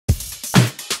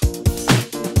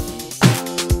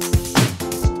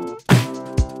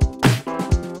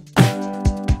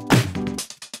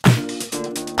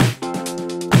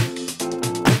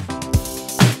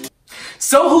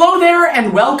So hello there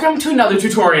and welcome to another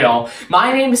tutorial.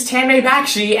 My name is Tanmay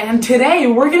Bakshi and today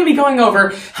we're going to be going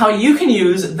over how you can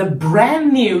use the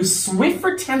brand new Swift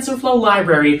for TensorFlow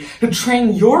library to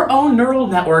train your own neural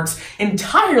networks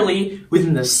entirely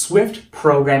within the Swift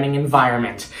programming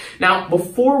environment. Now,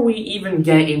 before we even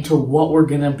get into what we're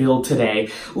going to build today,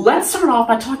 let's start off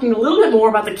by talking a little bit more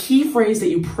about the key phrase that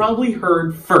you probably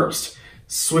heard first.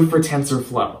 Swift for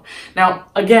TensorFlow. Now,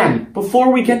 again,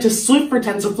 before we get to Swift for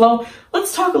TensorFlow,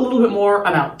 let's talk a little bit more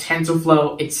about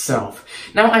TensorFlow itself.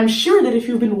 Now, I'm sure that if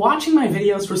you've been watching my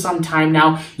videos for some time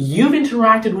now, you've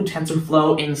interacted with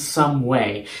TensorFlow in some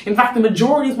way. In fact, the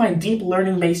majority of my deep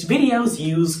learning-based videos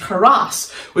use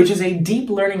Keras, which is a deep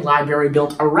learning library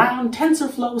built around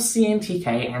TensorFlow,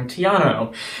 CNTK, and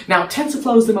Theano. Now,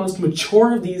 TensorFlow is the most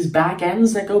mature of these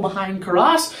backends that go behind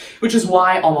Keras, which is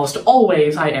why almost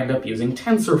always I end up using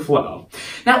TensorFlow.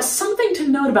 Now, something to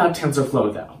note about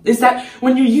TensorFlow, though, is that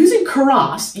when you're using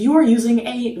Keras, you are using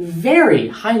a very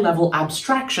high-level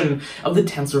abstraction of the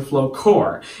TensorFlow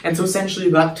core. And so essentially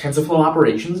you've got TensorFlow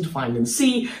operations defined in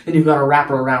C, then you've got a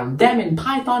wrapper around them in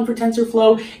Python for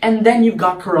TensorFlow, and then you've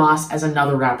got Keras as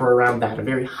another wrapper around that, a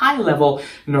very high-level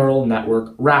neural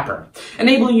network wrapper,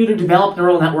 enabling you to develop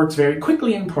neural networks very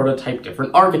quickly and prototype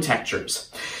different architectures.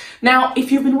 Now,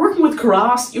 if you've been working with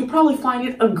Keras, you'll probably find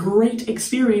it a great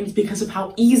experience because of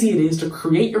how easy it is to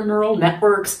create your neural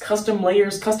networks, custom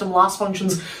layers, custom loss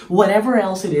functions, whatever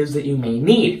else it is that you may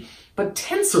need. But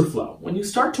TensorFlow, when you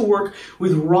start to work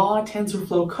with raw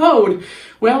TensorFlow code,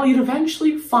 well, you'd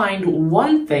eventually find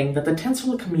one thing that the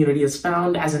TensorFlow community has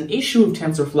found as an issue of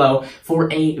TensorFlow for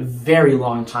a very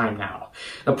long time now.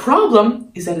 The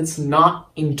problem is that it's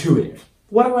not intuitive.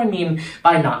 What do I mean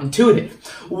by not intuitive?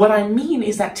 What I mean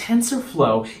is that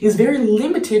TensorFlow is very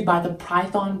limited by the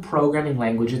Python programming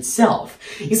language itself.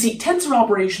 You see, tensor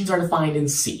operations are defined in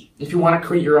C. If you want to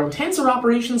create your own tensor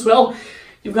operations, well,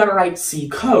 you've got to write C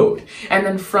code. And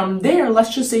then from there,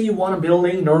 let's just say you want to build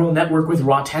a neural network with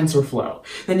raw TensorFlow.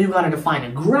 Then you've got to define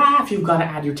a graph, you've got to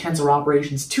add your tensor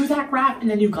operations to that graph, and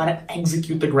then you've got to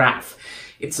execute the graph.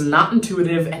 It's not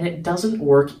intuitive and it doesn't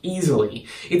work easily.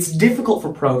 It's difficult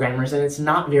for programmers and it's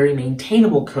not very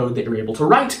maintainable code that you're able to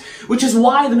write, which is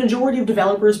why the majority of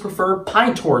developers prefer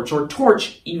PyTorch or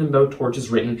Torch, even though Torch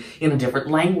is written in a different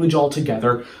language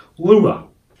altogether, Lua.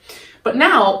 But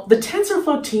now, the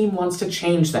TensorFlow team wants to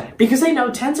change that, because they know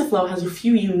TensorFlow has a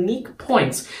few unique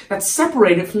points that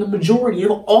separate it from the majority of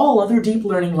all other deep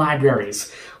learning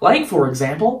libraries. Like, for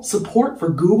example, support for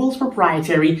Google's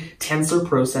proprietary tensor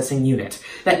processing unit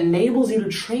that enables you to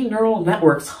train neural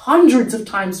networks hundreds of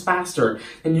times faster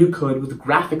than you could with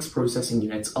graphics processing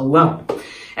units alone.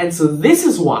 And so this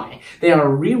is why they are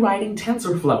rewriting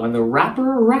TensorFlow and the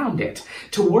wrapper around it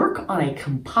to work on a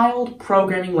compiled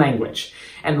programming language.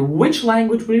 And which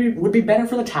language would be better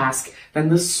for the task than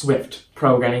the Swift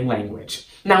programming language?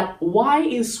 Now, why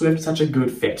is Swift such a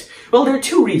good fit? Well, there are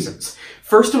two reasons.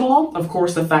 First of all, of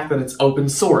course, the fact that it's open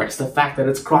source, the fact that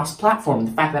it's cross-platform,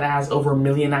 the fact that it has over 1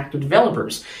 million active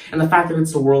developers, and the fact that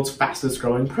it's the world's fastest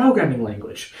growing programming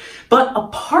language. But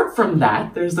apart from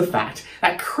that, there's the fact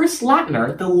that Chris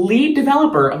Lattner, the lead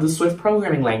developer of the Swift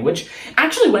programming language,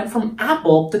 actually went from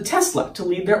Apple to Tesla to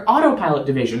lead their autopilot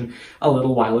division a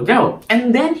little while ago.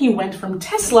 And then he went from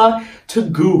Tesla to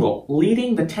Google,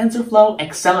 leading the TensorFlow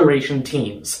acceleration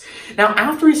teams. Now,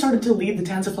 after he started to lead the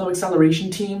TensorFlow acceleration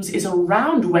teams is around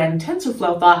when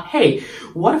TensorFlow thought, hey,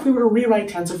 what if we were to rewrite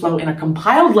TensorFlow in a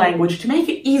compiled language to make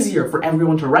it easier for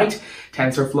everyone to write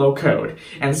TensorFlow code?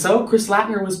 And so Chris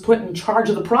Lattner was put in charge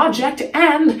of the project,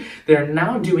 and they're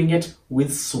now doing it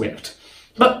with Swift.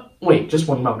 But wait, just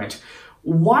one moment.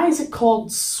 Why is it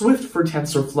called Swift for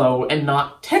TensorFlow and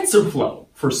not TensorFlow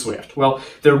for Swift? Well,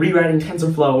 they're rewriting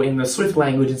TensorFlow in the Swift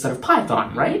language instead of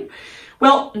Python, right?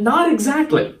 Well, not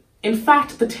exactly. In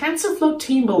fact, the TensorFlow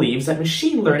team believes that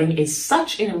machine learning is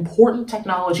such an important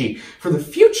technology for the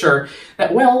future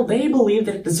that, well, they believe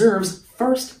that it deserves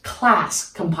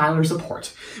first-class compiler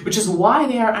support, which is why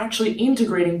they are actually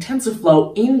integrating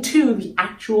TensorFlow into the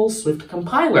actual Swift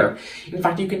compiler. In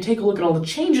fact, you can take a look at all the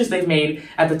changes they've made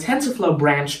at the TensorFlow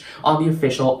branch on the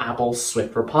official Apple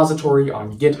Swift repository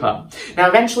on GitHub. Now,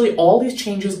 eventually, all these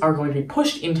changes are going to be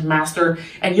pushed into master,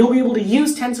 and you'll be able to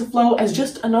use TensorFlow as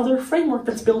just another framework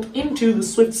that's built into the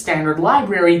Swift standard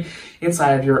library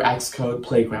inside of your Xcode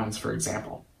playgrounds, for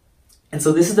example. And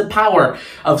so this is the power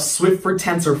of Swift for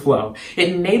TensorFlow. It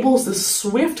enables the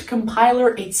Swift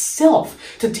compiler itself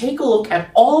to take a look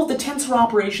at all of the tensor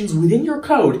operations within your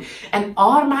code and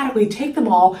automatically take them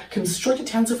all, construct a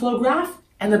TensorFlow graph,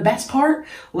 and the best part,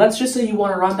 let's just say you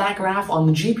want to run that graph on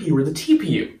the GPU or the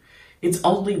TPU. It's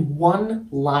only one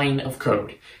line of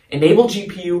code. enable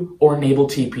GPU or enable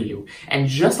TPU. And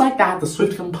just like that, the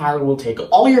Swift compiler will take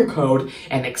all your code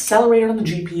and accelerate it on the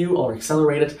GPU or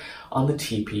accelerate it on the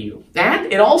TPU.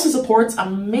 And it also supports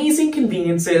amazing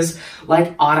conveniences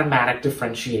like automatic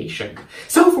differentiation.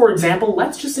 So for example,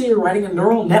 let's just say you're writing a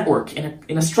neural network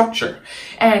in a structure,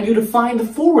 and you define the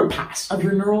forward pass of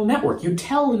your neural network. You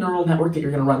tell the neural network that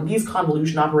you're going to run these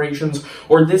convolution operations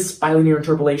or this bilinear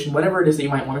interpolation, whatever it is that you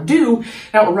might want to do.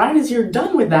 Now, right as you're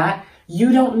done with that,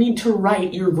 you don't need to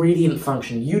write your gradient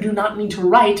function. You do not need to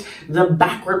write the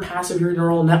backward pass of your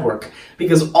neural network,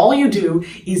 because all you do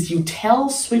is you tell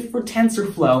Swift for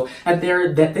TensorFlow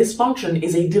that this function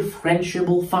is a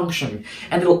differentiable function,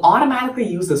 and it'll automatically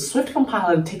use the Swift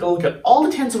compiler to take a look at all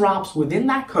the tensor ops within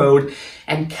that code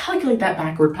and calculate that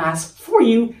backward pass for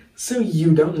you, so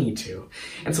you don't need to.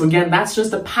 And so again, that's just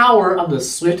the power of the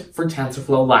Swift for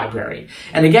TensorFlow library.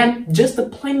 And again, just the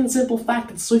plain and simple fact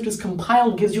that Swift is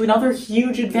compiled gives you another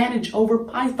huge advantage over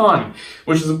Python,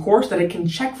 which is of course that it can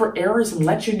check for errors and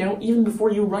let you know even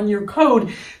before you run your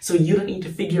code, so you don't need to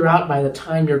figure out by the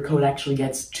time your code actually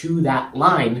gets to that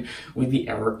line with the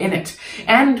error in it.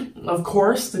 And of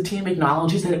course, the team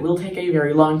acknowledges that it will take a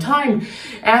very long time,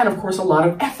 and of course a lot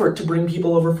of effort to bring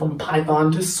people over from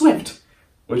Python to Swift,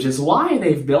 which is why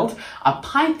they've built a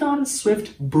Python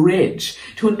Swift bridge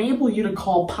to enable you to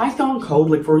call Python code,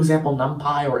 like for example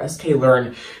NumPy or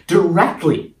sklearn,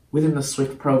 directly within the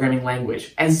Swift programming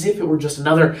language, as if it were just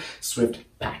another Swift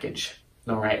package.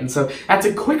 Alright, and so that's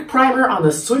a quick primer on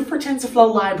the Swift for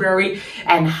TensorFlow library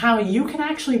and how you can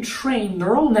actually train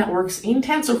neural networks in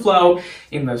TensorFlow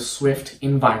in the Swift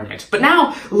environment. But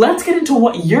now, let's get into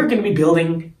what you're going to be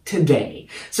building today.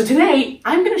 So today,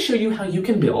 I'm going to show you how you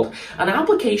can build an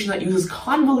application that uses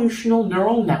convolutional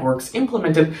neural networks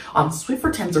implemented on Swift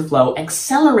for TensorFlow,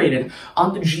 accelerated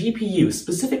on the GPU,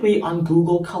 specifically on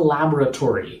Google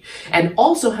Colaboratory, and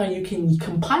also how you can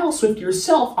compile Swift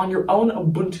yourself on your own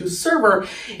Ubuntu server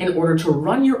in order to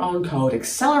run your own code,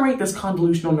 accelerate this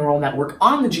convolutional neural network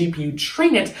on the GPU,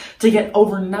 train it to get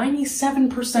over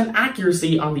 97%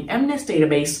 accuracy on the MNIST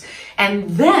database, and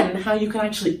then how you can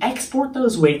actually export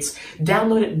those weights,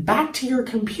 download it back to your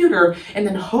computer, and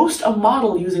then host a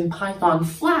model using Python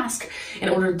Flask in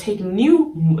order to take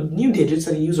new digits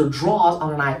that a user draws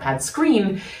on an iPad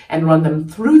screen and run them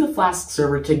through the Flask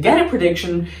server to get a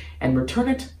prediction and return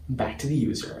it back to the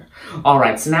user.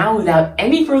 Alright, so now without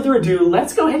any further ado,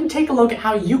 let's go ahead and take a look at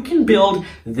how you can build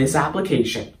this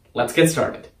application. Let's get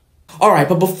started. Alright,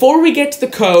 but before we get to the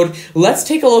code, let's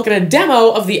take a look at a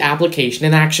demo of the application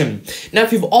in action. Now,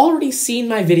 if you've already seen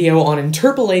my video on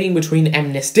interpolating between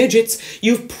MNIST digits,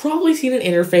 you've probably seen an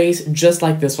interface just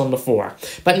like this one before.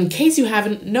 But in case you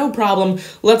haven't, no problem,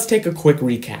 let's take a quick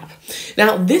recap.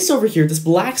 Now, this over here, this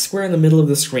black square in the middle of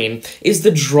the screen, is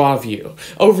the draw view.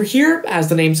 Over here, as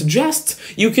the name suggests,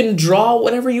 you can draw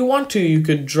whatever you want to. You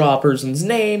could draw a person's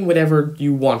name, whatever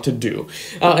you want to do.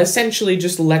 Essentially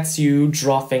just lets you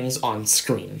draw things on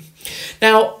screen.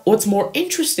 Now, what's more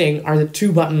interesting are the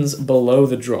two buttons below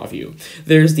the draw view.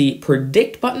 There's the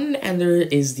predict button and there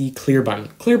is the clear button.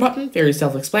 Clear button, very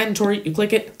self-explanatory. You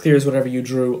click it, clears whatever you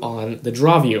drew on the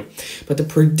draw view. But the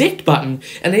predict button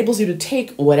enables you to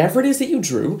take whatever it is that you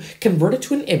drew, convert it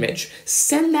to an image,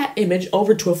 send that image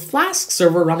over to a Flask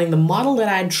server running the model that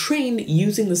I trained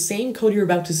using the same code you're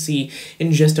about to see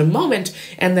in just a moment,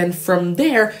 and then from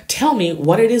there, tell me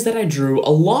what it is that I drew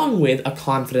along with a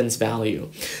confidence value.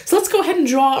 So let's go ahead and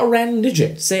draw a random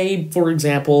digit, say, for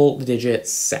example, the digit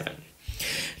 7.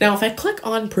 Now, if I click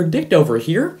on predict over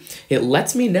here, it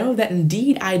lets me know that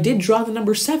indeed I did draw the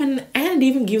number 7 and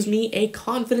even gives me a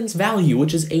confidence value,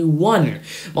 which is a 1.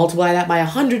 Multiply that by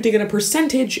 100 to get a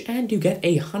percentage, and you get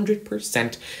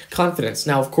 100% confidence.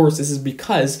 Now, of course, this is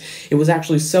because it was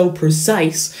actually so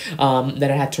precise that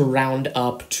I had to round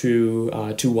up to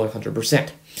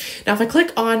 100%. Now, if I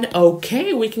click on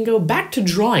OK, we can go back to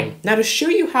drawing. Now, to show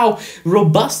you how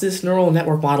robust this neural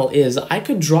network model is, I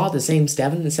could draw the same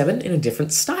 7 in a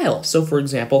different style. So, for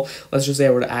example, let's just say I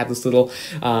were to add this little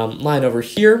line over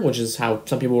here, which is how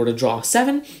some people were to draw a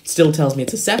 7. Still tells me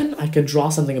it's a 7. I could draw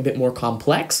something a bit more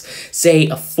complex, say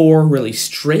a 4 really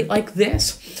straight like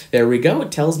this. There we go.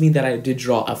 It tells me that I did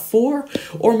draw a 4,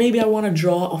 or maybe I want to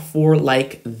draw a 4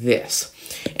 like this.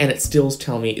 And it still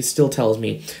tells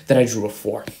me that I drew a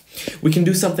 4. We can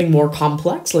do something more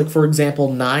complex, like for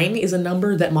example, 9 is a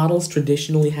number that models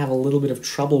traditionally have a little bit of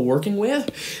trouble working with,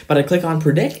 but I click on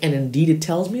predict and indeed it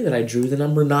tells me that I drew the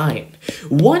number 9.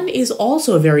 1 is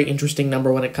also a very interesting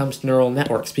number when it comes to neural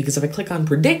networks, because if I click on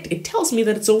predict, it tells me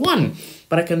that it's a 1,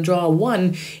 but I can draw a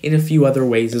 1 in a few other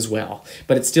ways as well,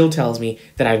 but it still tells me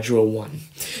that I drew a 1.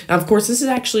 Now, of course, this is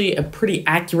actually a pretty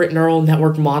accurate neural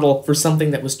network model for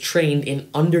something that was trained in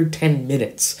under 10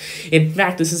 minutes. In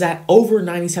fact, this is at over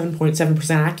 97.7%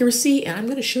 accuracy, and I'm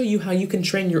going to show you how you can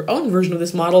train your own version of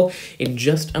this model in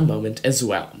just a moment as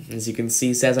well. As you can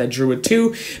see, it says I drew a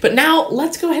 2, but now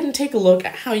let's go ahead and take a look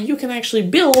at how you can actually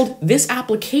build this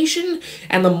application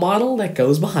and the model that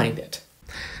goes behind it.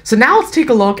 So now let's take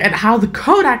a look at how the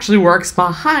code actually works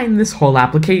behind this whole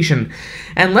application.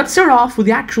 And let's start off with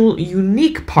the actual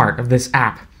unique part of this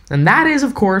app. And that is,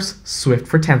 of course, Swift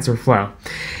for TensorFlow.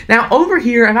 Now, over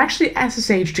here, I've actually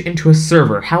SSH'd into a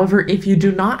server. However, if you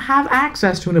do not have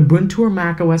access to an Ubuntu or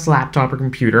macOS laptop or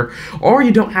computer, or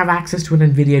you don't have access to an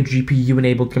NVIDIA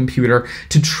GPU-enabled computer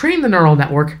to train the neural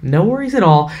network, no worries at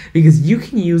all, because you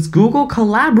can use Google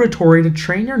Collaboratory to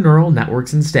train your neural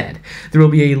networks instead. There will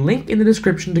be a link in the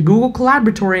description to Google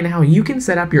Collaboratory and how you can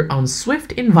set up your own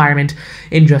Swift environment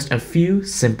in just a few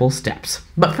simple steps.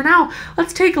 But for now,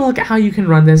 let's take a look at how you can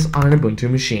run this on an Ubuntu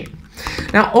machine.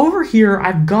 Now over here,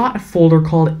 I've got a folder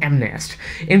called MNIST.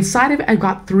 Inside of it, I've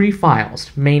got 3 files,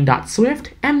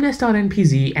 main.swift,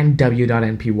 mnist.npz, and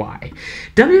w.npy.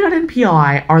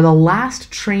 w.npy are the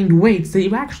last trained weights that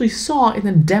you actually saw in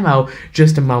the demo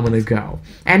just a moment ago.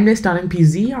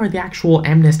 mnist.npz are the actual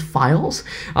MNIST files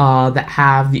that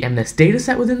have the MNIST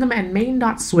dataset within them, and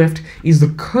main.swift is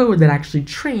the code that actually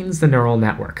trains the neural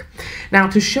network. Now,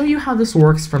 to show you how this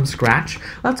works from scratch,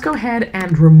 let's go ahead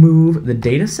and remove the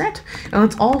dataset, and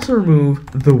let's also remove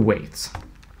the weights.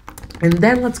 And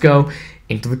then let's go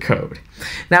into the code.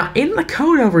 Now, in the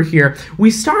code over here, we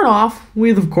start off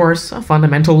with, of course, a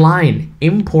fundamental line,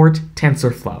 import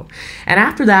TensorFlow. And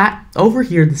after that, over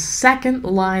here, the second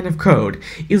line of code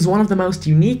is one of the most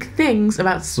unique things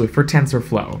about Swift for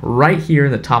TensorFlow, right here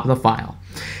in the top of the file.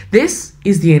 This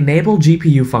is the enable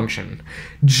GPU function.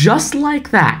 Just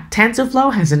like that,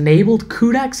 TensorFlow has enabled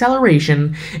CUDA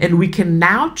acceleration, and we can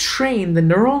now train the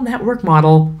neural network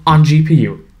model on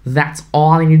GPU. That's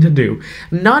all I need to do.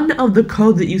 None of the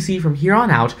code that you see from here on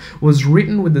out was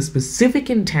written with the specific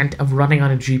intent of running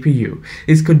on a GPU.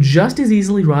 This could just as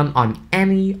easily run on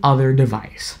any other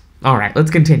device. Alright, let's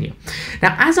continue.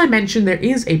 Now, as I mentioned, there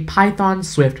is a Python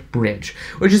Swift bridge,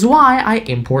 which is why I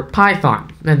import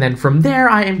Python. And then from there,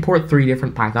 I import 3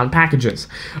 different Python packages.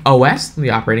 OS, the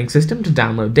operating system, to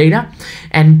download data,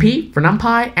 NP for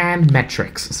NumPy, and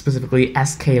metrics, specifically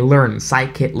sklearn,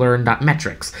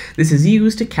 scikit-learn.metrics. This is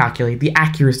used to calculate the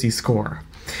accuracy score.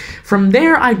 From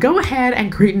there, I go ahead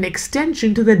and create an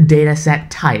extension to the dataset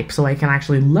type, so I can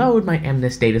actually load my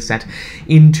MNIST dataset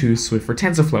into Swift for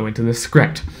TensorFlow, into the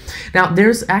script. Now,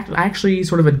 there's actually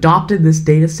sort of adopted this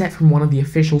dataset from one of the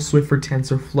official Swift for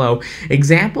TensorFlow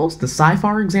examples, the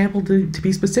SciFar example to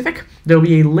be specific. There'll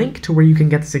be a link to where you can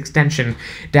get this extension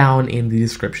down in the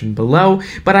description below,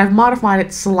 but I've modified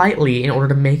it slightly in order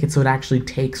to make it so it actually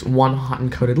takes one-hot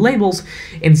encoded labels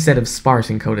instead of sparse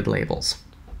encoded labels.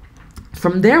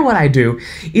 From there, what I do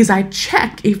is I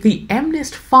check if the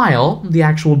MNIST file, the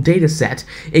actual dataset,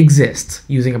 exists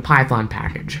using a Python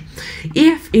package.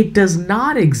 If it does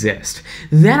not exist,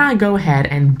 then I go ahead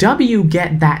and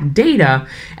wget that data,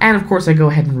 and of course I go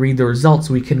ahead and read the results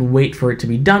so we can wait for it to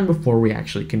be done before we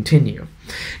actually continue.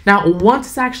 Now, once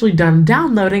it's actually done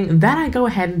downloading, then I go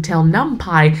ahead and tell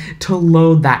NumPy to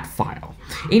load that file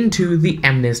into the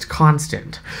MNIST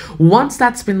constant. Once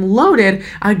that's been loaded,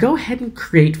 I go ahead and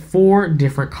create 4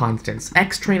 different constants,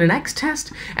 xtrain and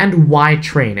xtest, and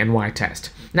ytrain and ytest.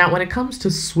 Now, when it comes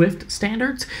to Swift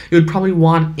standards, you would probably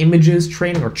want images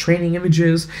training or training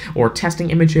images, or testing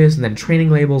images, and then training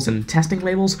labels and testing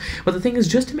labels. But the thing is,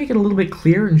 just to make it a little bit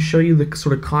clearer and show you the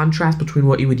sort of contrast between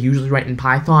what you would usually write in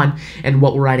Python and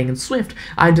what we're writing in Swift,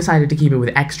 I decided to keep it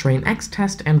with xtrain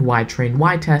xtest and ytrain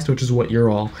ytest, which is what you're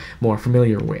all more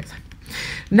familiar with.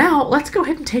 Now, let's go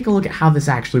ahead and take a look at how this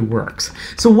actually works.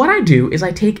 So what I do is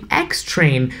I take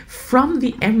xtrain from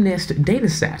the MNIST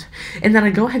dataset, and then I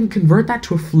go ahead and convert that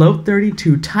to a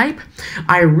float32 type.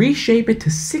 I reshape it to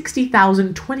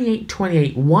 60,000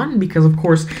 2828.1 because, of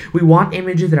course, we want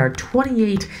images that are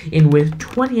 28 in width,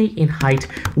 28 in height,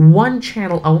 1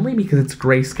 channel only because it's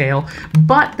grayscale.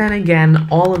 But then again,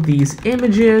 all of these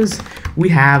images, we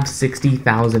have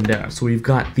 60,000 of. So we've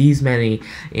got these many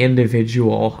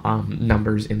individual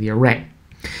numbers in the array.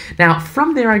 Now,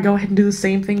 from there, I go ahead and do the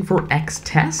same thing for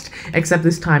xtest, except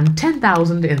this time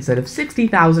 10,000 instead of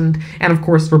 60,000, and of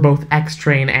course for both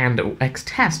xtrain and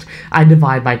xtest, I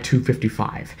divide by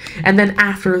 255. And then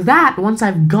after that, once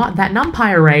I've got that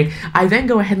NumPy array, I then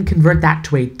go ahead and convert that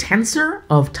to a tensor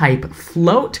of type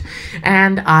float,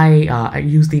 and I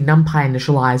use the NumPy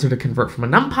initializer to convert from a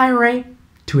NumPy array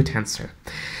to a tensor.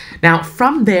 Now,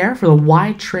 from there, for the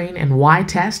ytrain and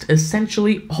ytest,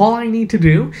 essentially all I need to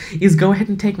do is go ahead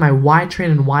and take my ytrain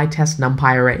and ytest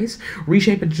NumPy arrays,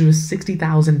 reshape it to just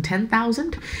 60,000,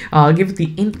 10,000, give it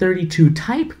the int32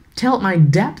 type, tell it my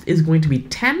depth is going to be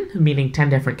 10, meaning 10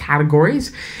 different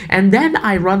categories, and then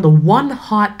I run the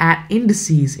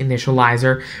one-hot@indices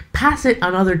initializer, pass it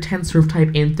another tensor of type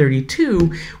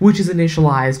int32, which is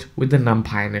initialized with the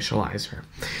NumPy initializer.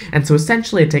 And so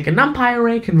essentially I take a NumPy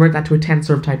array, convert that to a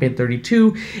tensor of type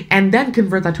int32, and then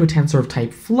convert that to a tensor of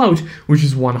type float, which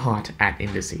is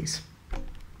one-hot@indices.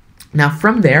 Now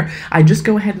from there, I just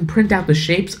go ahead and print out the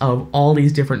shapes of all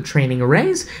these different training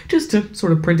arrays, just to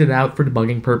sort of print it out for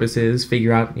debugging purposes,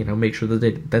 figure out, make sure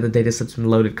that the data set's been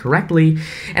loaded correctly,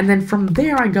 and then from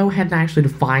there I go ahead and actually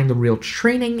define the real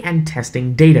training and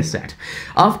testing data set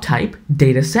of type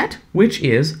dataset, which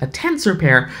is a tensor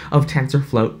pair of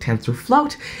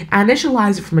TensorFloat, and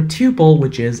initialize it from a tuple,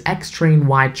 which is xtrain,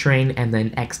 ytrain, and then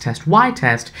xtest,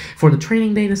 ytest for the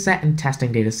training data set and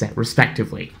testing data set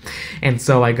respectively. And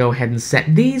so I go ahead and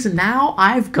set these, and now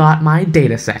I've got my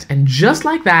data set. And just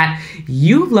like that,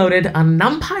 you've loaded a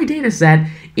NumPy data set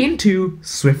into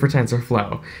Swift for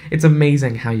TensorFlow. It's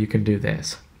amazing how you can do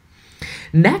this.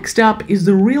 Next up is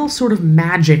the real sort of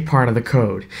magic part of the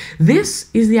code. This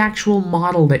is the actual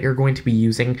model that you're going to be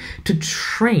using to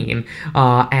train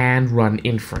and run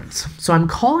inference. So I'm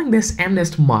calling this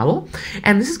MNIST model,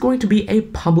 and this is going to be a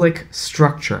public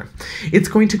structure. It's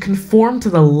going to conform to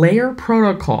the layer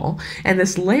protocol, and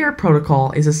this layer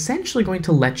protocol is essentially going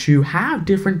to let you have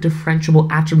different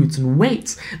differentiable attributes and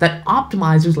weights that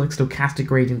optimizers like stochastic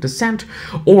gradient descent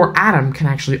or Atom can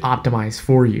actually optimize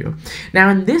for you. Now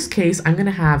in this case, I'm going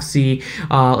to have,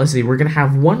 we're going to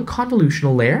have one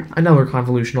convolutional layer, another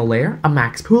convolutional layer, a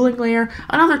max pooling layer,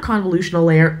 another convolutional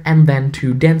layer, and then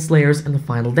two dense layers, and the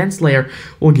final dense layer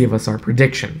will give us our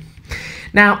prediction.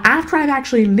 Now, after I've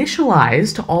actually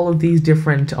initialized all of these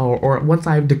different, or once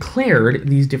I've declared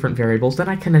these different variables, then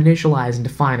I can initialize and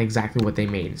define exactly what they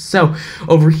mean. So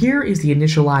over here is the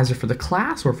initializer for the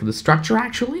class, or for the structure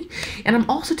actually, and I'm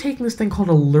also taking this thing called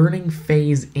a learning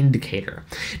phase indicator.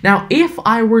 Now, if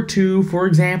I were to, for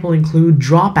example, include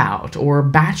dropout or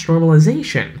batch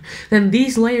normalization, then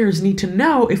these layers need to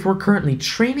know if we're currently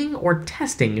training or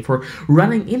testing, if we're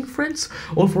running inference,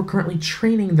 or if we're currently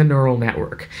training the neural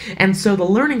network. And so the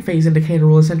learning phase indicator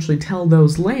will essentially tell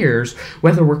those layers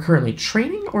whether we're currently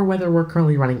training or whether we're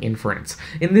currently running inference.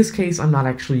 In this case, I'm not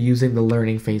actually using the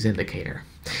learning phase indicator.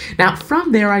 Now,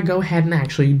 from there, I go ahead and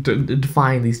actually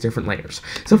define these different layers.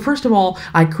 So first of all,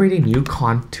 I create a new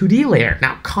conv2D layer.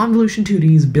 Now, convolution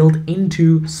 2D is built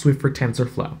into Swift for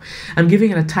TensorFlow. I'm giving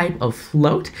it a type of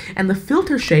float, and the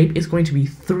filter shape is going to be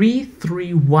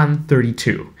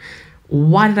 33132.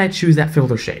 Why did I choose that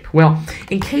filter shape? Well,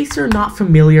 in case you're not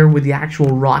familiar with the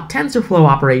actual raw TensorFlow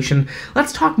operation,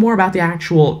 let's talk more about the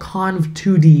actual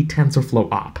conv2D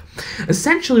TensorFlow op.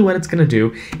 Essentially what it's going to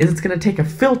do is it's going to take a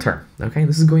filter, okay?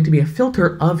 This is going to be a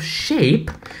filter of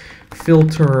shape,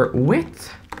 filter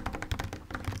width,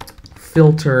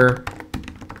 filter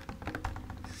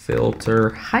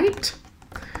height.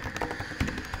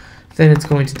 Then it's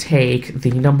going to take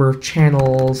the number of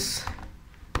channels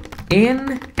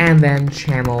in and then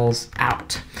channels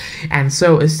out. And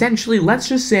so essentially, let's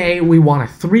just say we want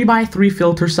a 3x3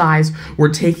 filter size,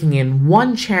 we're taking in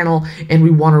one channel, and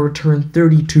we want to return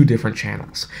 32 different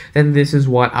channels. Then this is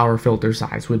what our filter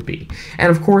size would be. And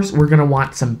of course, we're going to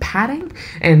want some padding,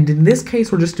 and in this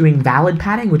case, we're just doing valid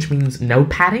padding, which means no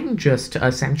padding, just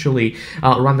essentially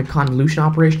run the convolution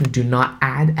operation and do not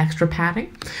add extra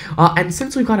padding. And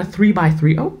since we've got a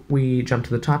 3x3, we jump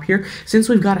to the top here, since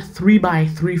we've got a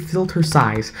 3x3 filter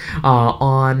size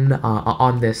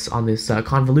on this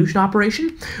convolution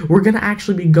operation, we're going to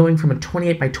actually be going from a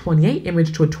 28x28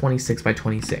 image to a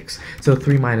 26x26. So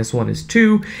 3 minus 1 is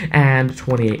 2, and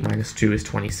 28 minus 2 is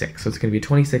 26. So it's going to be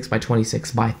a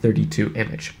 26x26 by 32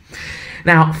 image.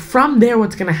 Now, from there,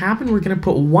 what's going to happen, we're going to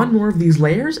put one more of these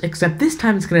layers, except this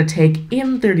time it's going to take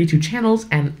in 32 channels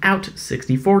and out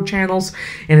 64 channels,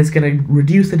 and it's going to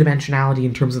reduce the dimensionality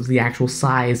in terms of the actual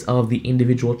size of the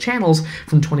individual channels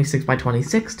from 26 by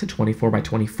 26 to 24 by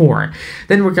 24.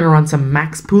 Then we're going to run some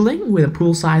max pooling with a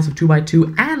pool size of 2 by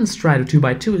 2 and stride of 2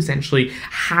 by 2, essentially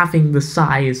halving the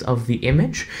size of the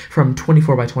image from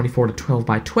 24 by 24 to 12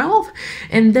 by 12.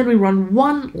 And then we run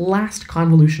one last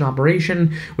convolution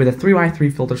operation with a 3 by 3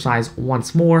 filter size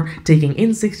once more, taking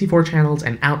in 64 channels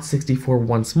and out 64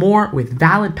 once more with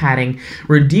valid padding,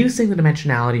 reducing the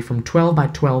dimensionality from 12 by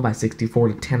 12 by 64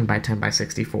 to 10 by 10 by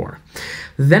 64.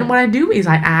 Then what I do is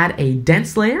I add a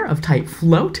dense layer of type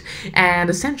float, and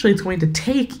essentially it's going to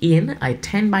take in a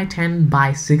 10 by 10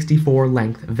 by 64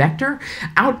 length vector,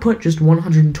 output just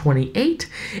 128,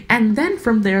 and then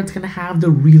from there it's going to have the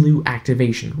ReLU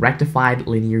activation, rectified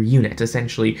linear unit,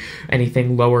 essentially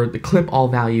anything lower, the clip all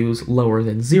values lower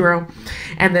than 0.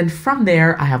 And then from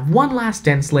there I have one last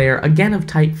dense layer, again of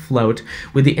type float,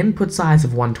 with the input size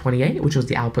of 128, which was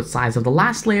the output size of the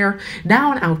last layer,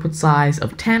 now an output size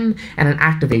of 10, and an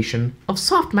activation of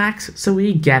softmax, so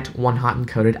we get one hot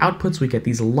encoded outputs, we get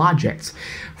these logics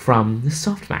from the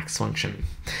softmax function.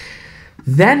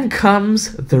 Then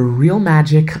comes the real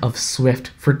magic of Swift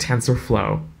for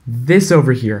TensorFlow. This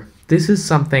over here. This is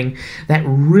something that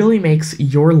really makes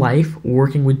your life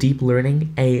working with deep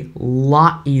learning a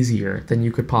lot easier than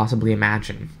you could possibly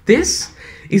imagine. This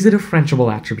is a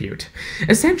differentiable attribute.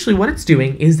 Essentially what it's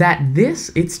doing is that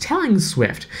it's telling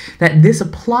Swift that this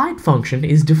applied function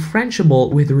is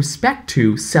differentiable with respect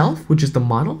to self, which is the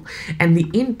model, and the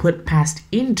input passed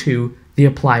into the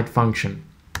applied function.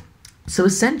 So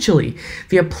essentially,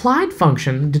 the applied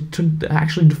function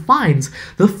actually defines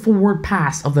the forward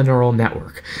pass of the neural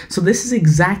network. So this is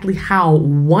exactly how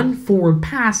one forward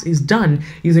pass is done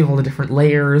using all the different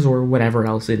layers or whatever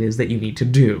else it is that you need to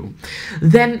do.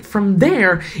 Then from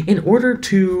there, in order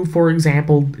to, for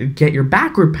example, get your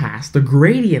backward pass, the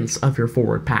gradients of your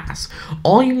forward pass,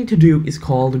 all you need to do is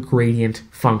call the gradient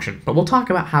function. But we'll talk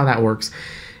about how that works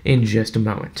in just a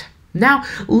moment. Now,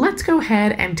 let's go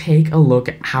ahead and take a look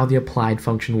at how the applied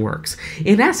function works.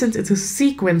 In essence, it's a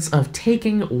sequence of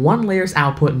taking one layer's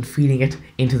output and feeding it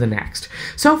into the next.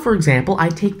 So, for example, I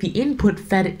take the input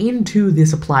fed into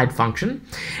this applied function,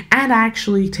 and I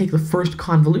actually take the first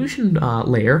convolution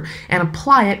layer and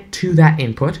apply it to that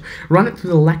input, run it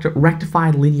through the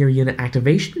rectified linear unit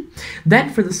activation. Then,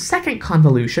 for the second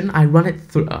convolution, I run it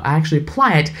through, I actually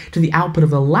apply it to the output of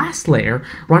the last layer,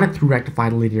 run it through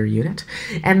rectified linear unit,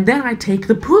 and then I take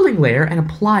the pooling layer and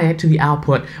apply it to the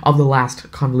output of the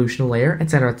last convolutional layer,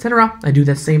 etc., etc. I do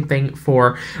the same thing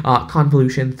for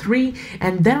convolution 3,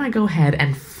 and then I go ahead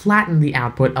and flatten the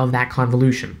output of that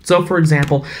convolution. So, for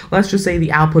example, let's just say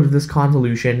the output of this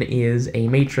convolution is a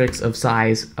matrix of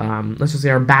size, let's just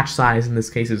say our batch size in this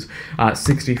case is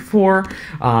 64,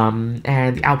 and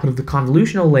the output of the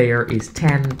convolutional layer is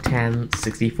 10, 10,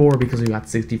 64, because we got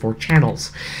 64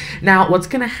 channels. Now, what's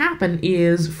going to happen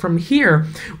is from here,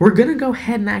 we're going to go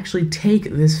ahead and actually take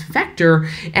this vector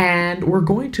and we're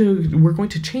going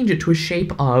to change it to a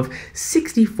shape of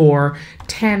 64,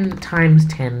 10 times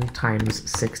 10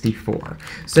 times 64.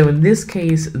 So in this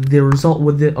case, the result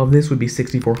of this would be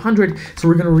 6400. So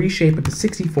we're going to reshape it to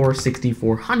 64,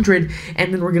 6400,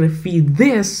 and then we're going to feed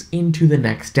this into the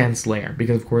next dense layer,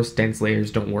 because of course dense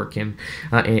layers don't work in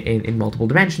multiple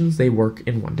dimensions; they work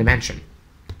in one dimension.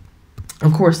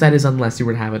 Of course, that is unless you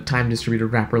were to have a time-distributed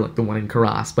wrapper like the one in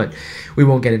Keras, but we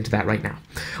won't get into that right now.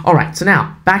 Alright, so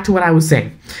now, back to what I was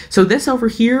saying. So this over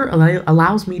here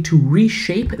allows me to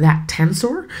reshape that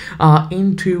tensor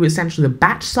into essentially the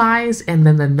batch size and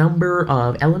then the number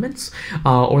of elements,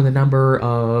 or the number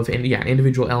of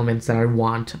individual elements that I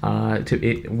want it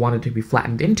to be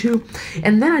flattened into.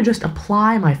 And then I just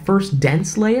apply my first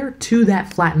dense layer to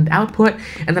that flattened output,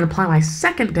 and then apply my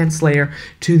second dense layer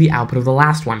to the output of the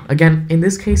last one. Again, in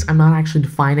this case, I'm not actually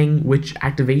defining which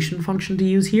activation function to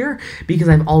use here, because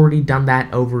I've already done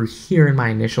that over here in my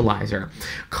initializer.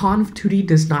 Conv2D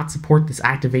does not support this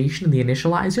activation in the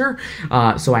initializer,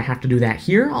 so I have to do that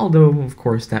here, although, of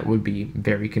course, that would be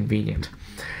very convenient.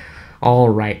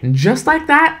 Alright, and just like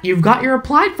that, you've got your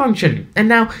applied function. And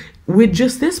now, With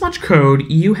just this much code,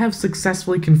 you have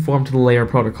successfully conformed to the layer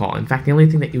protocol. In fact, the only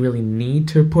thing that you really need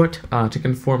to put to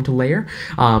conform to layer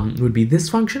would be this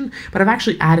function, but I've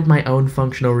actually added my own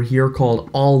function over here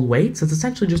called all weights. It's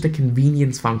essentially just a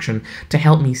convenience function to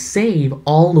help me save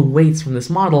all the weights from this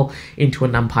model into a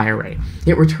NumPy array.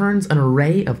 It returns an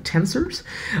array of tensors,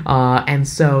 and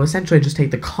so essentially I just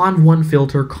take the conv1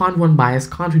 filter, conv1 bias,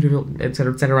 conv2,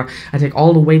 etc. I take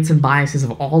all the weights and biases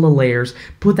of all the layers,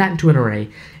 put that into an array,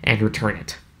 and return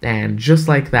it. And just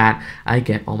like that, I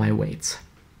get all my weights.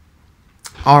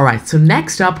 Alright, so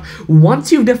next up,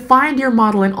 once you've defined your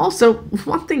model, and also,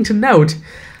 one thing to note,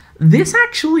 this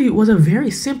actually was a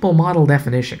very simple model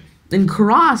definition. In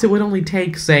Keras, it would only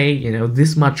take, say,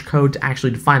 this much code to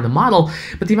actually define the model,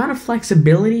 but the amount of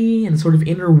flexibility and sort of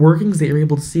inner workings that you're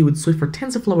able to see with Swift for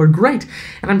TensorFlow are great,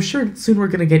 and I'm sure soon we're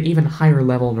going to get even higher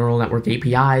level neural network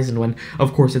APIs, and when,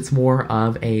 of course, it's more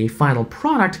of a final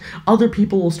product, other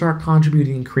people will start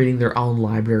contributing and creating their own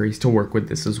libraries to work with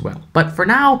this as well. But for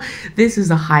now, this is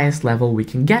the highest level we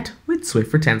can get with Swift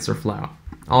for TensorFlow.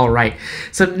 Alright,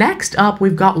 so next up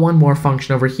we've got one more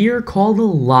function over here called the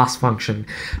loss function.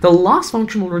 The loss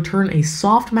function will return a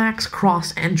softmax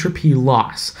cross entropy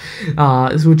loss,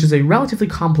 which is a relatively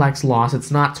complex loss.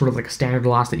 It's not sort of like a standard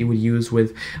loss that you would use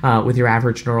with your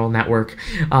average neural network.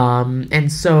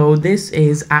 And so this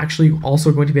is actually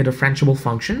also going to be a differentiable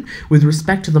function with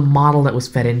respect to the model that was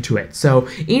fed into it. So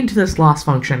into this loss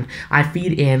function, I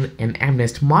feed in an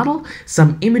MNIST model,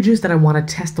 some images that I want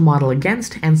to test the model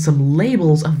against, and some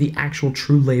labels of the actual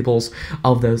true labels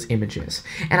of those images.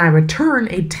 And I return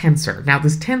a tensor. Now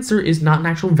this tensor is not an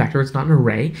actual vector, it's not an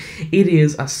array, it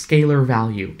is a scalar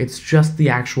value. It's just the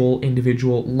actual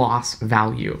individual loss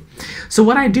value. So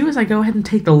what I do is I go ahead and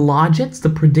take the logits, the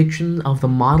prediction of the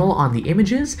model on the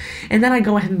images, and then I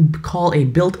go ahead and call a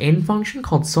built-in function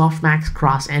called softmax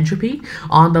cross entropy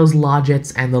on those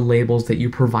logits and the labels that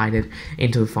you provided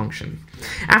into the function.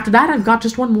 After that, I've got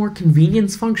just one more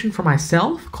convenience function for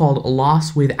myself called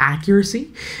loss with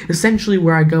accuracy, essentially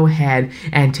where I go ahead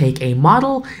and take a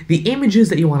model, the images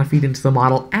that you want to feed into the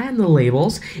model, and the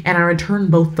labels, and I return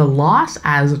both the loss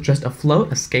as just a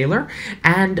float, a scalar,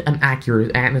 and an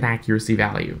accuracy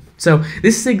value. So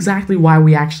this is exactly why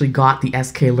we actually got the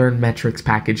sklearn metrics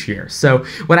package here. So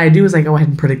what I do is I go ahead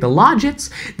and predict the logits,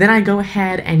 then I go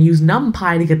ahead and use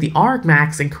NumPy to get the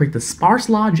argmax and create the sparse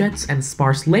logits and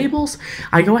sparse labels.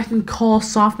 I go ahead and call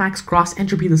softmax cross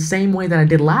entropy the same way that I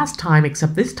did last time,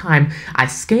 except this time I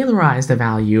scalarize the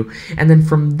value, and then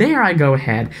from there I go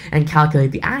ahead and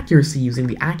calculate the accuracy using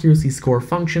the accuracy score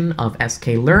function of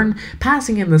sklearn,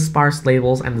 passing in the sparse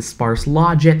labels and the sparse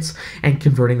logits, and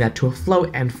converting that to a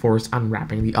float and force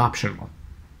unwrapping the optional.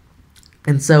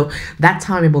 And so that's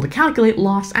how I'm able to calculate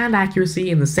loss and accuracy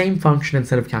in the same function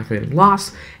instead of calculating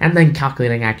loss and then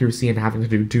calculating accuracy and having to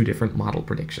do two different model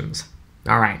predictions.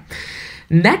 Alright,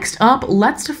 next up,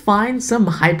 let's define some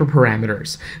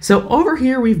hyperparameters. So over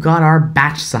here we've got our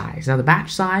batch size. Now the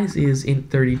batch size is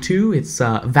int32, it's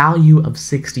a value of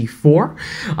 64.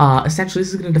 Essentially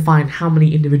this is going to define how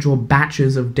many individual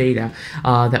batches of data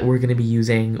that we're going to be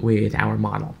using with our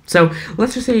model. So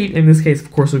let's just say in this case,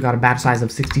 of course, we've got a batch size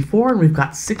of 64 and we've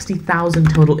got 60,000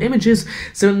 total images.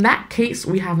 So in that case,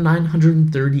 we have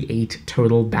 938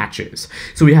 total batches.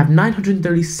 So we have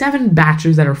 937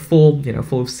 batches that are full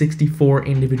of 64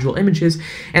 individual images,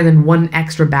 and then one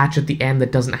extra batch at the end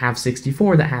that doesn't have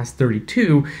 64, that has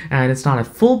 32, and it's not a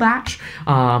full batch,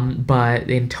 but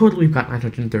in total we've got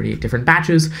 938 different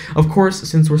batches. Of course,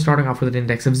 since we're starting off with an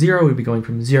index of 0, we'd be going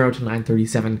from 0 to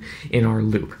 937 in our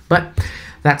loop. But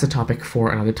that's a topic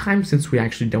for another time, since we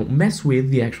actually don't mess with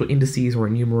the actual indices or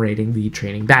enumerating the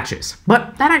training batches.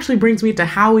 But that actually brings me to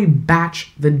how we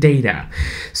batch the data.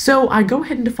 So I go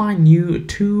ahead and define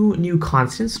two new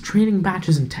constants, training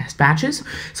batches and test batches.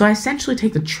 So I essentially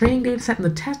take the training data set and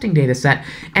the testing data set,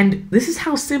 and this is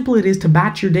how simple it is to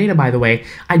batch your data, by the way.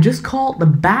 I just call the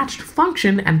batched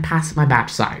function and pass my batch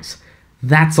size.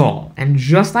 That's all. And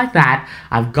just like that,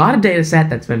 I've got a data set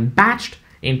that's been batched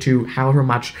into however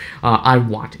much I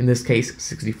want. In this case,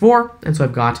 64. And so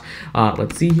I've got,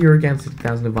 let's see here again,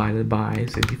 60,000 divided by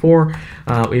 64.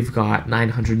 We've got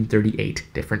 938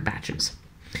 different batches.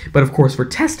 But of course, for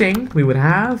testing, we would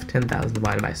have 10,000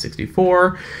 divided by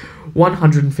 64,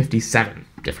 157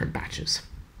 different batches.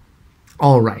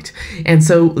 Alright, and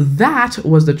so that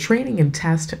was the training and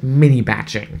test mini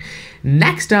batching.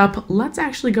 Next up, let's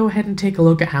actually go ahead and take a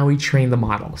look at how we train the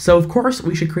model. So of course,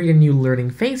 we should create a new learning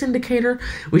phase indicator,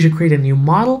 we should create a new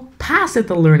model, pass it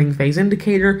the learning phase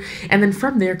indicator, and then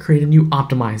from there create a new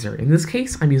optimizer. In this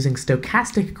case, I'm using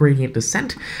stochastic gradient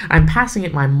descent. I'm passing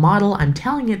it my model, I'm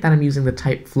telling it that I'm using the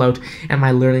type float, and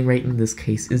my learning rate in this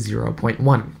case is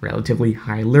 0.1, relatively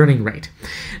high learning rate.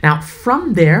 Now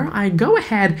from there, I go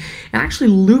ahead and actually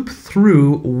loop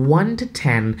through 1 to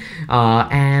 10,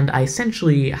 and I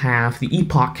essentially have the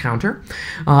epoch counter,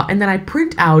 and then I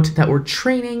print out that we're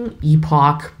training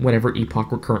epoch, whatever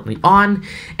epoch we're currently on,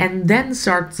 and then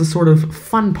starts the sort of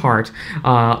fun part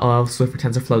of Swift for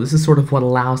TensorFlow. This is sort of what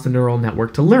allows the neural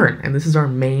network to learn, and this is our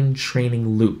main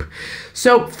training loop.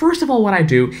 So first of all, what I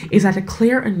do is I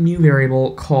declare a new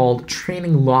variable called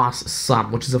training loss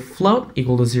sum, which is a float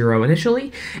equal to 0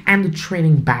 initially, and the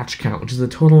training batch count, which is the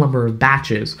total number of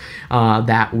batches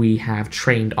that we have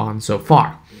trained on so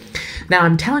far. Now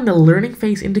I'm telling the learning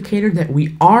phase indicator that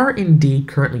we are indeed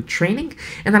currently training,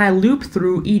 and then I loop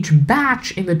through each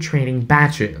batch in the training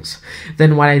batches.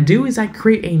 Then what I do is I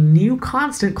create a new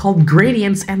constant called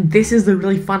gradients, and this is the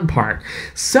really fun part.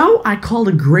 So I call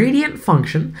the gradient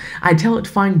function, I tell it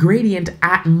to find gradient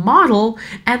at model,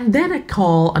 and then I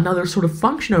call another sort of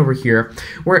function over here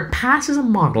where it passes a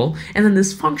model, and then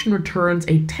this function returns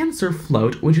a tensor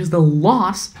float, which is the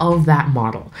loss of that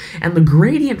model. And the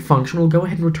gradient function will go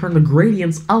ahead and return the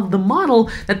gradients of the model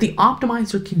that the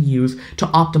optimizer can use to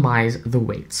optimize the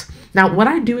weights. Now, what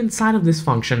I do inside of this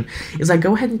function is I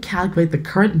go ahead and calculate the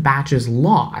current batch's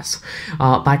loss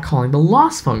by calling the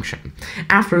loss function.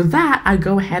 After that, I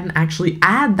go ahead and actually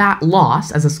add that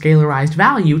loss as a scalarized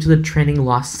value to the training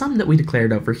loss sum that we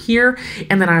declared over here,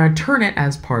 and then I return it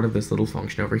as part of this little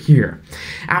function over here.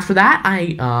 After that,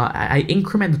 I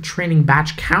increment the training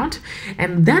batch count,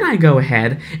 and then I go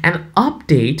ahead and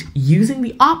update using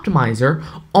the optimizer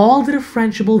all the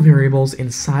differentiable variables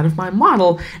inside of my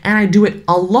model, and I do it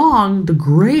along the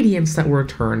gradients that were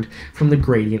returned from the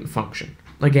gradient function.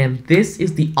 Again, this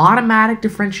is the automatic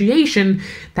differentiation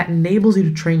that enables you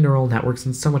to train neural networks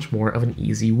in so much more of an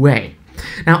easy way.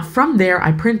 Now, from there,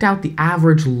 I print out the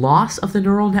average loss of the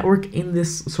neural network in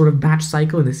this sort of batch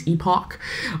cycle, in this epoch,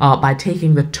 by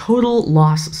taking the total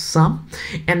loss sum,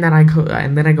 and then I go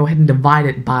ahead and divide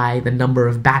it by the number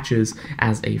of batches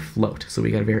as a float. So we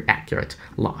get a very accurate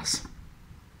loss.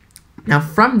 Now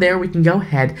from there, we can go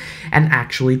ahead and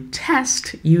actually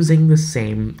test using the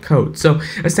same code. So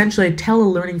essentially, I tell the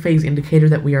learning phase indicator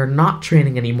that we are not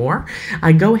training anymore.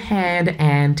 I go ahead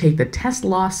and take the test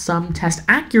loss sum, test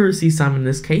accuracy sum in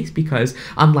this case, because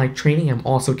unlike training, I'm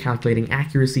also calculating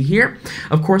accuracy here.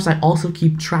 Of course, I also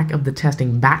keep track of the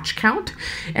testing batch count,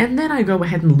 and then I go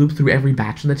ahead and loop through every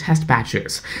batch in the test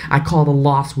batches. I call the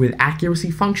loss with accuracy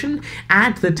function,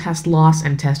 add to the test loss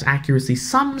and test accuracy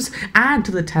sums, add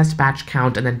to the test batch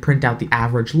count, and then print out the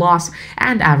average loss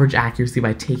and average accuracy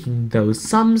by taking those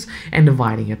sums and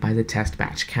dividing it by the test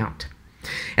batch count.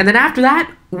 And then after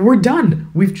that, we're done.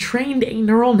 We've trained a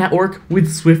neural network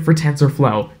with Swift for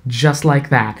TensorFlow, just like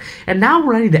that. And now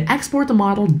we're ready to export the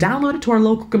model, download it to our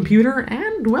local computer,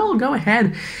 and, well, go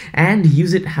ahead and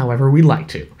use it however we like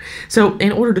to. So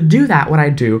in order to do that, what I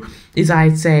do is I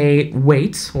say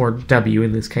weights, or W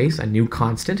in this case, a new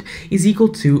constant, is equal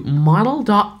to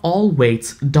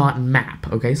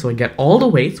model.allweights.map. Okay, so I get all the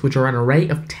weights, which are an array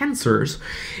of tensors,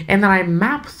 and then I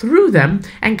map through them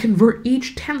and convert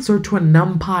each tensor to a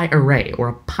NumPy array, or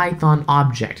a Python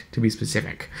object to be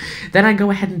specific. Then I go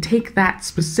ahead and take that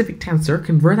specific tensor,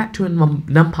 convert that to a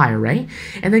NumPy array,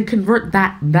 and then convert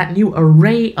that new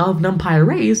array of NumPy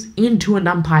arrays into a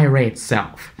NumPy array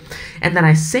itself. And then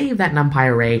I save that NumPy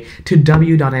array to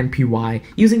w.npy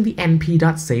using the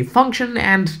np.save function,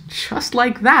 and just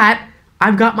like that,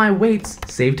 I've got my weights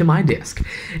saved to my disk.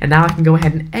 And now I can go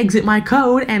ahead and exit my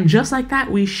code, and just like that,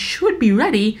 we should be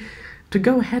ready to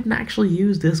go ahead and actually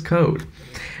use this code.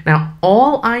 Now,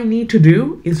 all I need to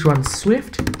do is run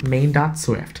swift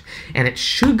main.swift, and it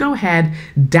should go ahead,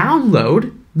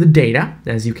 download the data,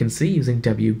 as you can see, using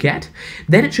wget.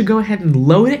 Then it should go ahead and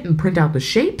load it and print out the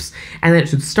shapes, and then it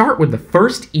should start with the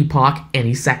first epoch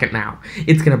any second now.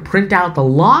 It's going to print out the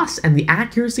loss and the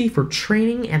accuracy for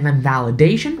training and then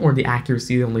validation, or the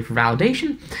accuracy only for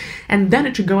validation, and then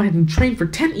it should go ahead and train for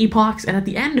 10 epochs, and at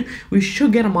the end, we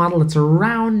should get a model that's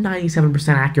around 97%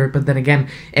 accurate, but then again,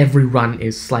 every run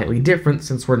is slightly different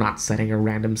since we're not setting a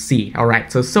random seed. Alright,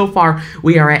 so far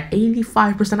we are at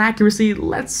 85% accuracy.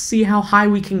 Let's see how high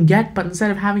we we can get, but instead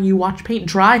of having you watch paint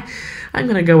dry, I'm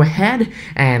going to go ahead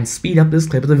and speed up this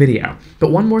clip of the video.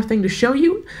 But one more thing to show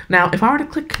you. Now, if I were to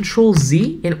click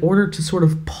Control-Z in order to sort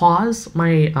of pause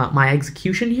my my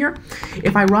execution here,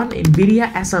 if I run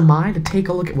NVIDIA SMI to take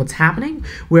a look at what's happening,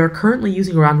 we're currently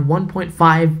using around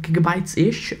 1.5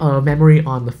 gigabytes-ish of memory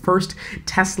on the first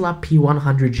Tesla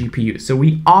P100 GPU. So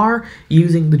we are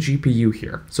using the GPU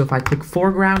here. So if I click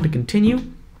foreground to continue,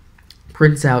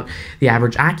 prints out the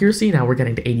average accuracy. Now we're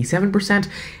getting to 87%, and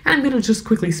I'm going to just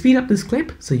quickly speed up this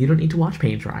clip so you don't need to watch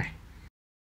paint dry.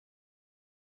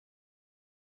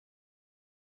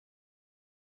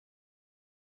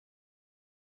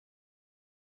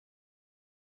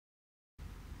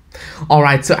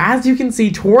 Alright, so as you can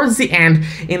see towards the end,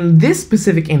 in this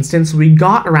specific instance, we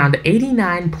got around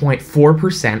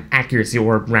 89.4% accuracy,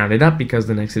 or rounded up because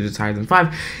the next digit is higher than 5,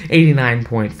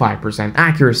 89.5%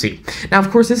 accuracy. Now,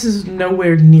 of course, this is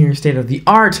nowhere near state of the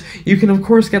art. You can, of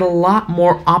course, get a lot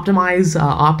more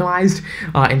optimized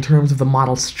in terms of the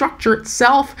model structure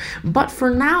itself, but for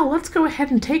now, let's go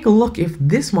ahead and take a look if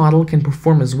this model can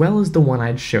perform as well as the one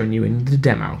I'd shown you in the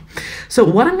demo. So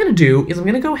what I'm going to do is I'm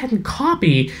going to go ahead and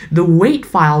copy the weight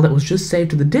file that was just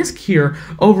saved to the disk here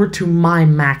over to my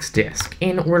max disk.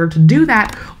 In order to do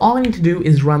that, all I need to do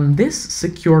is run this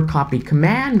secure copy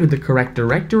command with the correct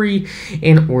directory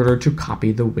in order to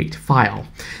copy the weight file.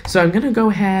 So I'm going to go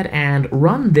ahead and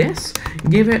run this,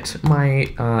 give it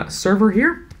my server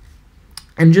here,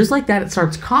 and just like that, it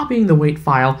starts copying the weight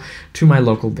file to my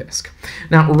local disk.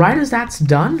 Now, right as that's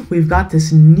done, we've got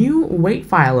this new weight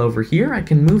file over here. I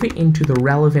can move it into the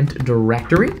relevant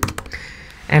directory.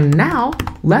 And now,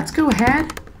 let's go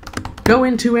ahead, go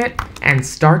into it, and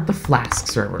start the Flask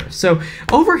server. So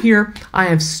over here, I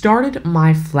have started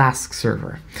my Flask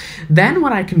server. Then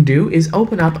what I can do is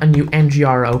open up a new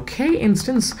NGROK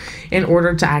instance in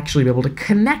order to actually be able to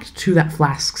connect to that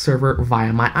Flask server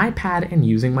via my iPad and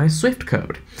using my Swift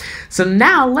code. So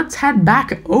now let's head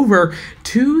back over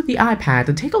to the iPad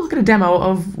to take a look at a demo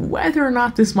of whether or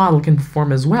not this model can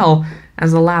perform as well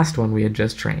as the last one we had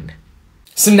just trained.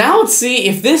 So now let's see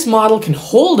if this model can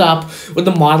hold up with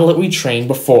the model that we trained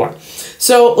before.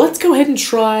 So let's go ahead and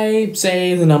try,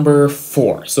 say, the number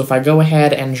 4. So if I go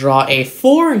ahead and draw a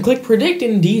 4 and click predict,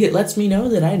 indeed it lets me know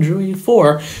that I drew a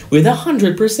 4 with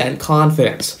 100%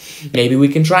 confidence. Maybe we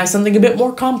can try something a bit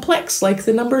more complex, like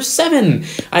the number 7.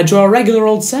 I draw a regular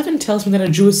old 7, tells me that I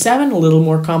drew a 7, a little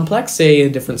more complex, say a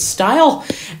different style,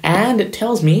 and it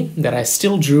tells me that I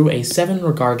still drew a 7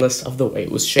 regardless of the way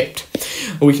it was shaped.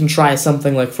 We can try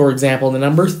something like, for example, the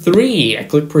number 3. I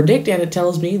click predict and it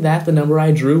tells me that the number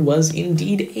I drew was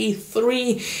indeed a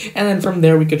 3. And then from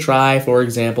there we could try, for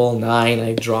example, 9.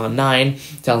 I draw a 9,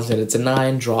 tells me that it's a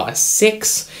 9, draw a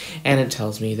 6, and it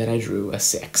tells me that I drew a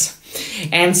 6.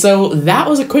 And so that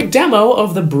was a quick demo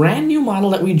of the brand new model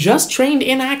that we just trained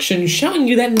in action, showing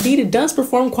you that indeed it does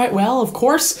perform quite well. Of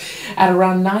course, at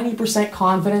around 90%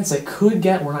 confidence, it could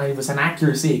get, or 90%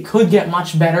 accuracy, it could get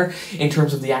much better in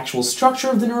terms of the actual structure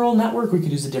of the neural network. We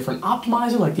could use a different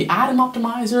optimizer, like the Atom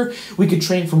optimizer. We could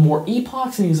train for more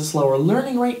epochs and use a slower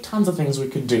learning rate. Tons of things we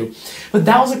could do. But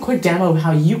that was a quick demo of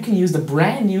how you can use the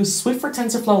brand new Swift for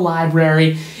TensorFlow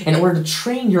library in order to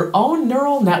train your own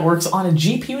neural networks on a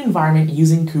GPU environment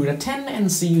using CUDA 10 and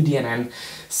CUDNN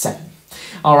 7.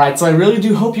 Alright, so I really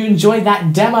do hope you enjoyed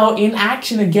that demo in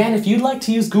action. Again, if you'd like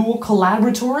to use Google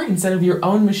Collaboratory instead of your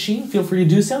own machine, feel free to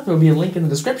do so. There will be a link in the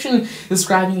description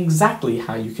describing exactly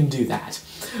how you can do that.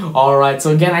 Alright,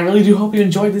 so again, I really do hope you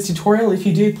enjoyed this tutorial. If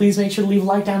you did, please make sure to leave a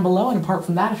like down below. And apart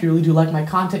from that, if you really do like my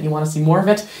content and you want to see more of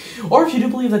it, or if you do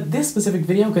believe that this specific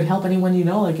video could help anyone you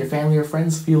know, like your family or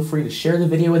friends, feel free to share the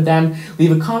video with them.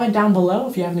 Leave a comment down below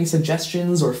if you have any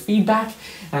suggestions or feedback,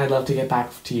 and I'd love to get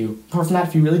back to you. Apart from that,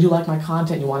 if you really do like my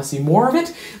content and you want to see more of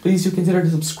it, please do consider to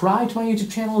subscribe to my YouTube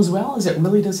channel as well, as it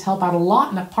really does help out a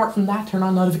lot. And apart from that, turn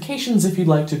on notifications if you'd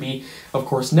like to be, of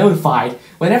course, notified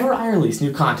whenever I release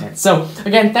new content. So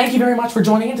again, thank you very much for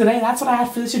joining in today. That's what I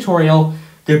had for this tutorial.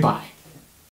 Goodbye.